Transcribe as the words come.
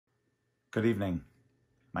Good evening.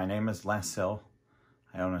 My name is Les Hill.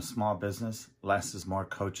 I own a small business, Less is More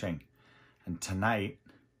Coaching. And tonight,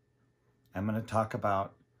 I'm going to talk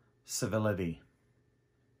about civility.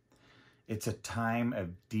 It's a time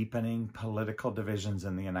of deepening political divisions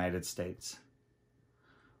in the United States,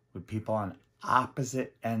 with people on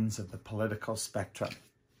opposite ends of the political spectrum.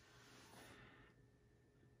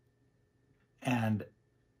 And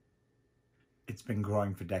it's been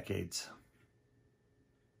growing for decades.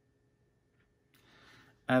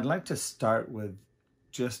 I'd like to start with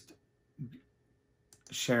just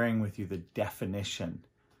sharing with you the definition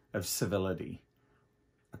of civility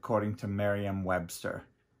according to Merriam-Webster.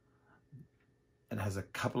 It has a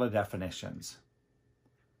couple of definitions.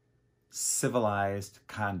 Civilized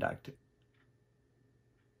conduct.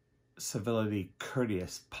 Civility,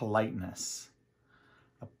 courteous, politeness.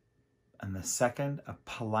 And the second, a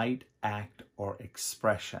polite act or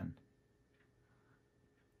expression.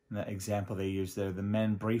 The example they use there, the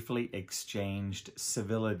men briefly exchanged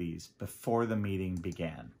civilities before the meeting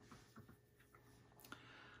began.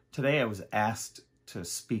 Today I was asked to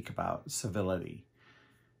speak about civility.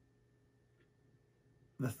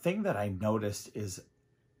 The thing that I noticed is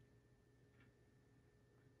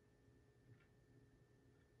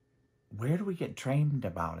where do we get trained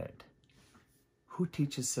about it? Who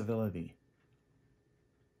teaches civility?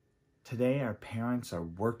 Today our parents are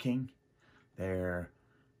working.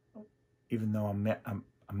 Even though I'm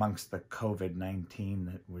amongst the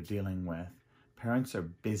COVID-19 that we're dealing with, parents are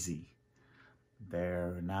busy.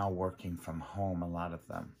 They're now working from home, a lot of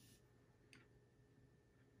them.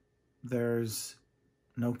 There's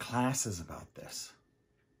no classes about this.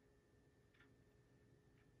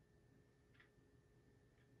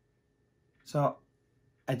 So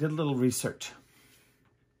I did a little research.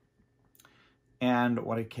 And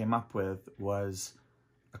what I came up with was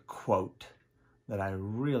a quote that I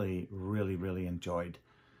really enjoyed.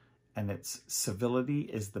 And it's, civility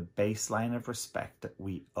is the baseline of respect that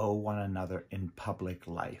we owe one another in public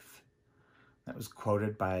life. That was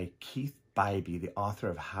quoted by Keith Bybee, the author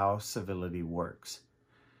of How Civility Works.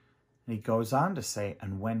 And he goes on to say,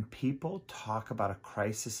 and when people talk about a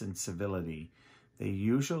crisis in civility, they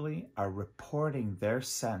usually are reporting their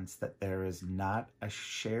sense that there is not a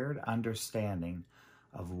shared understanding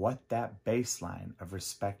of what that baseline of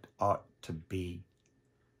respect ought to be.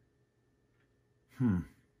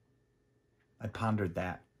 I pondered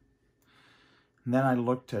that. And then I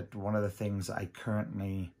looked at one of the things I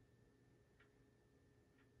currently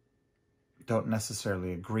don't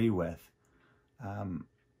necessarily agree with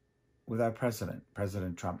our president,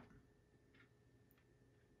 President Trump.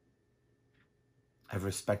 I've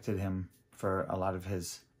respected him for a lot of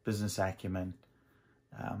his business acumen.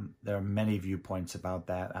 There are many viewpoints about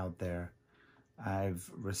that out there. I've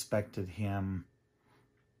respected him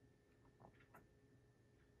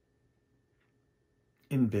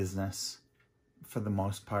in business for the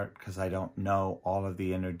most part, because I don't know all of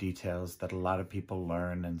the inner details that a lot of people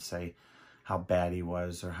learn and say how bad he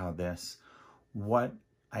was or how this. What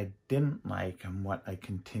I didn't like and what I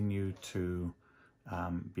continue to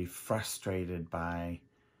be frustrated by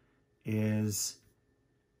is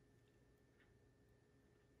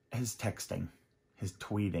his texting, his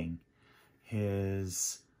tweeting,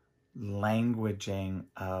 his languaging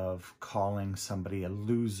of calling somebody a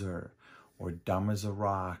loser or dumb as a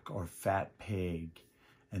rock or fat pig,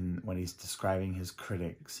 and when he's describing his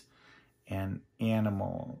critics, and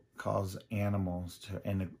calls animals to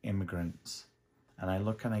immigrants. And I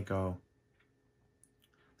look and I go,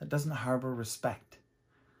 that doesn't harbor respect.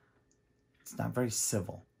 It's not very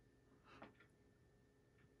civil.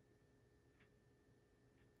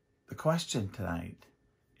 The question tonight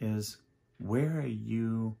is, where are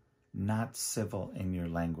you not civil in your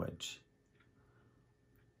language?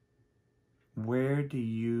 Where do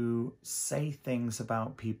you say things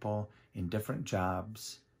about people in different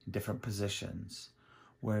jobs, different positions,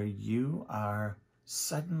 where you are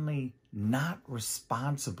suddenly not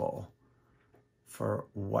responsible for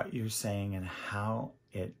what you're saying and how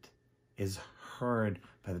it is heard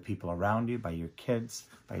by the people around you, by your kids,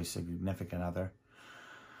 by your significant other?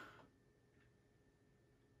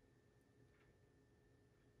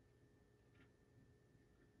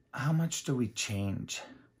 How much do we change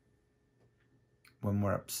when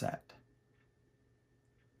we're upset?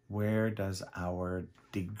 Where does our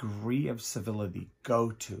degree of civility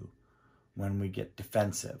go to when we get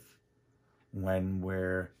defensive, when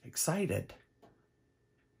we're excited?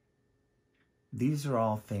 These are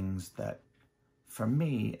all things that, for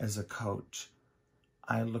me as a coach,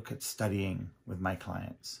 I look at studying with my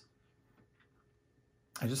clients.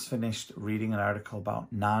 I just finished reading an article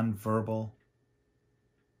about nonverbal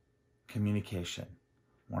communication.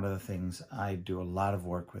 One of the things I do a lot of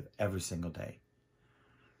work with every single day.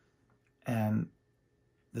 And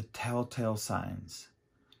the telltale signs.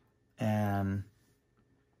 And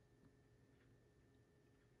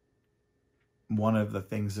one of the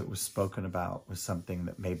things that was spoken about was something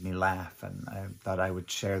that made me laugh, and I thought I would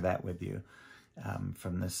share that with you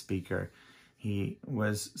from this speaker. He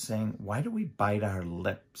was saying, why do we bite our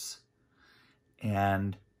lips?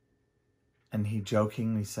 And he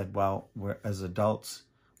jokingly said, well, as adults,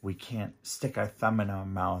 we can't stick our thumb in our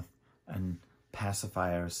mouth and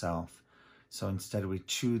pacify ourselves. So instead we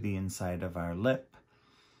chew the inside of our lip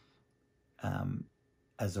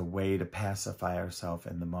as a way to pacify ourselves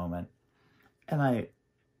in the moment. And I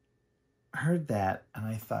heard that and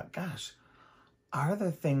I thought, gosh, are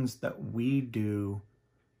there things that we do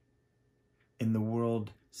in the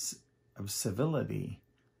world of civility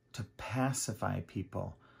to pacify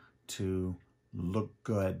people, to look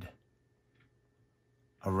good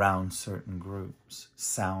around certain groups,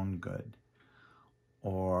 sound good,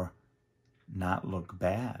 or not look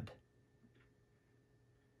bad?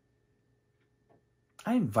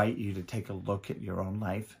 I invite you to take a look at your own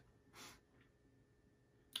life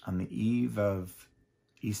on the eve of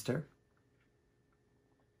Easter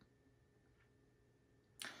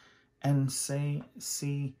and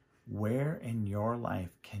see where in your life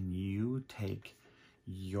can you take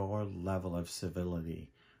your level of civility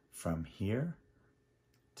from here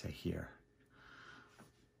to here.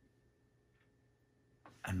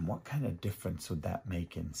 And what kind of difference would that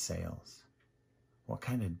make in sales? What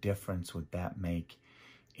kind of difference would that make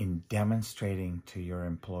in demonstrating to your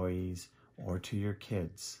employees or to your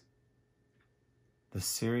kids the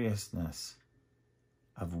seriousness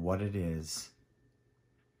of what it is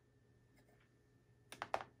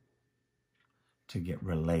to get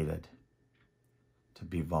related, to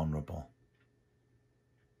be vulnerable,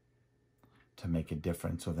 to make a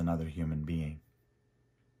difference with another human being?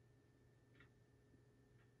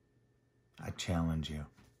 I challenge you.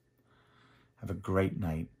 Have a great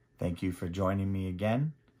night. Thank you for joining me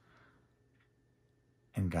again,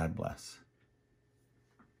 and God bless.